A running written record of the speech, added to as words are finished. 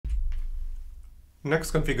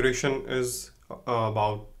Next configuration is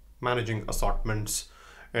about managing assortments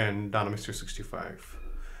in Dynamics 365.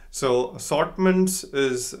 So assortments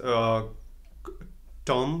is a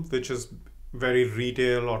term which is very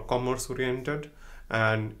retail or commerce oriented,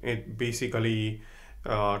 and it basically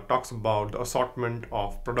talks about the assortment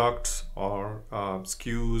of products or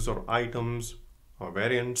SKUs or items or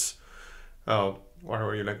variants,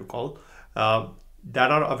 whatever you like to call, uh,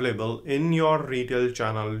 that are available in your retail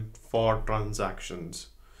channel for transactions.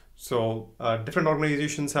 So different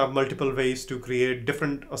organizations have multiple ways to create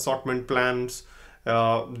different assortment plans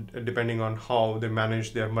depending on how they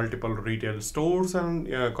manage their multiple retail stores and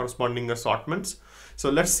corresponding assortments.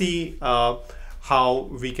 So let's see how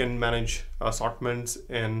we can manage assortments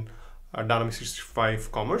in Dynamics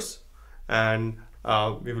 365 Commerce, and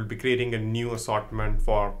we will be creating a new assortment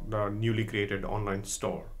for the newly created online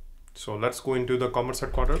store. So let's go into the Commerce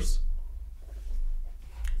headquarters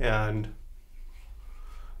and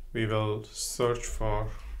we will search for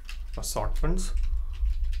assortments.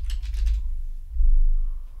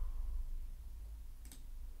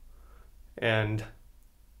 And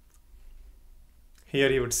here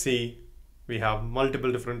you would see we have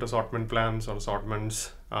multiple different assortment plans or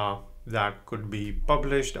assortments that could be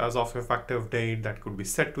published as of effective date, that could be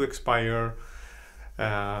set to expire,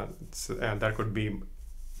 and that could be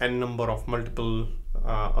n number of multiple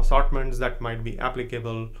assortments that might be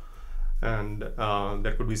applicable, and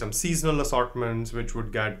there could be some seasonal assortments which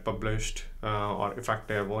would get published or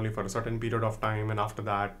effective only for a certain period of time, and after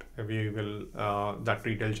that we will that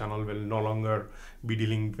retail channel will no longer be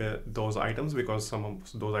dealing with those items because some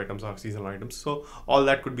of those items are seasonal items. So all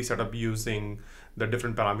that could be set up using the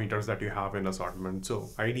different parameters that you have in assortment. So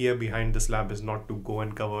idea behind this lab is not to go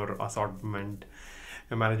and cover assortment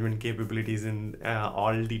management capabilities in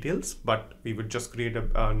all details, but we would just create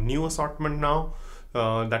a new assortment now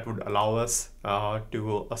that would allow us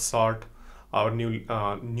to assort our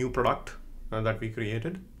new product that we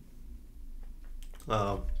created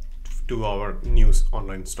to our new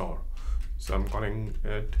online store. So I'm calling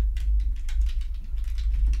it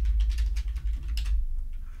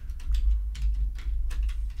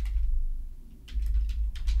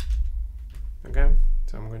okay.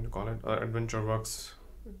 So I'm going to call it AdventureWorks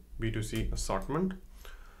B2C assortment,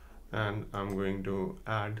 and I'm going to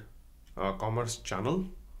add a commerce channel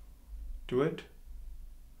to it,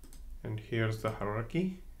 and here's the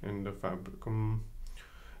hierarchy. In the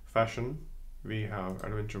fashion we have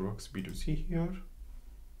AdventureWorks B2C here,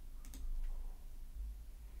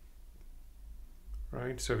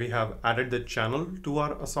 right? So we have added the channel to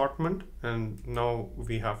our assortment, and now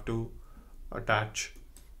we have to attach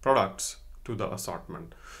products to the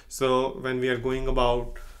assortment. So when we are going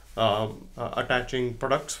about attaching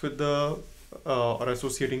products with the or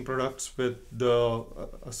associating products with the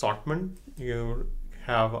assortment, you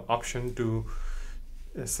have an option to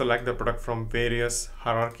select the product from various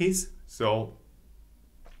hierarchies. So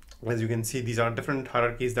as you can see, these are different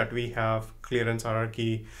hierarchies that we have: clearance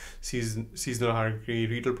hierarchy, seasonal hierarchy,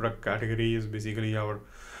 retail product category is basically our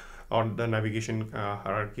or the navigation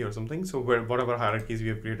hierarchy or something. So whatever hierarchies we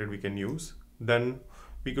have created, we can use. Then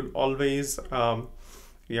we could always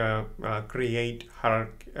create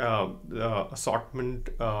hierarchy,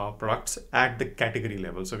 assortment products at the category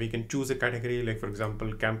level. So we can choose a category, like for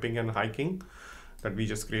example, camping and hiking that we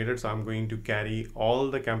just created. So I'm going to carry all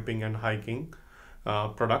the camping and hiking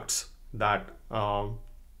products that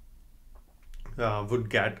would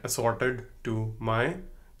get assorted to my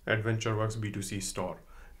AdventureWorks B2C store.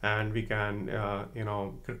 And we can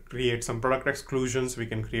create some product exclusions. We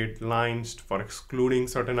can create lines for excluding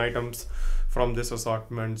certain items from this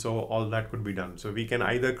assortment. So all that could be done. So we can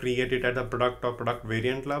either create it at a product or product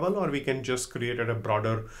variant level, or we can just create at a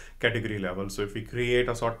broader category level. So if we create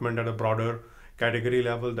assortment at a broader category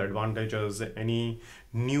level, the advantage is any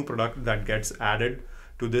new product that gets added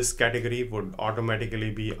to this category would automatically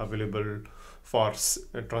be available for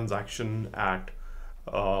a transaction at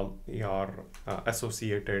your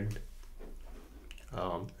associated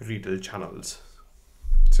retail channels.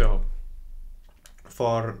 So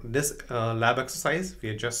for this lab exercise, we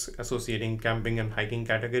are just associating camping and hiking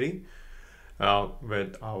category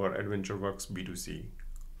with our AdventureWorks B2C,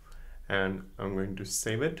 and I'm going to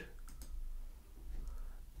save it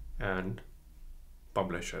and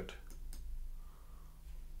publish it.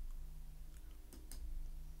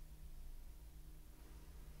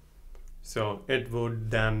 So it would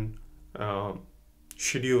then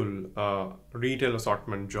schedule a retail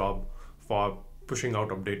assortment job for pushing out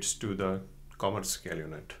updates to the commerce scale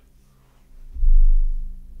unit.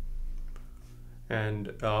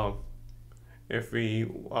 And if we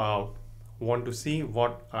want to see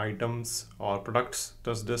what items or products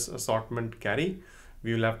does this assortment carry,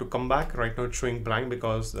 we will have to come back. Right now it's showing blank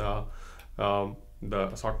because the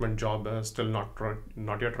assortment job is still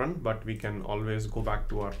not yet run, but we can always go back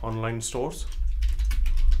to our online stores.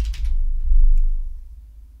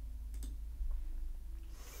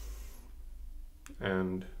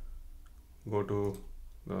 And go to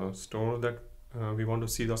the store that we want to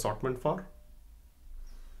see the assortment for.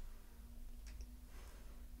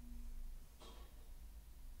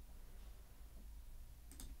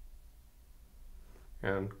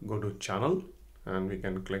 And go to channel, and we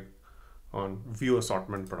can click on view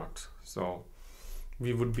assortment products. So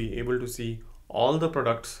we would be able to see all the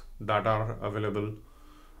products that are available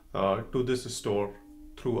to this store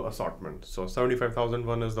through assortment. So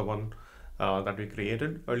 75,001 is the one that we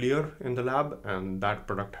created earlier in the lab, and that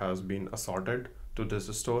product has been assorted to this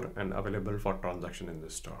store and available for transaction in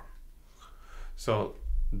this store. So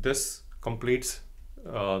this completes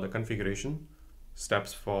the configuration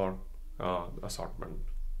steps for assortment.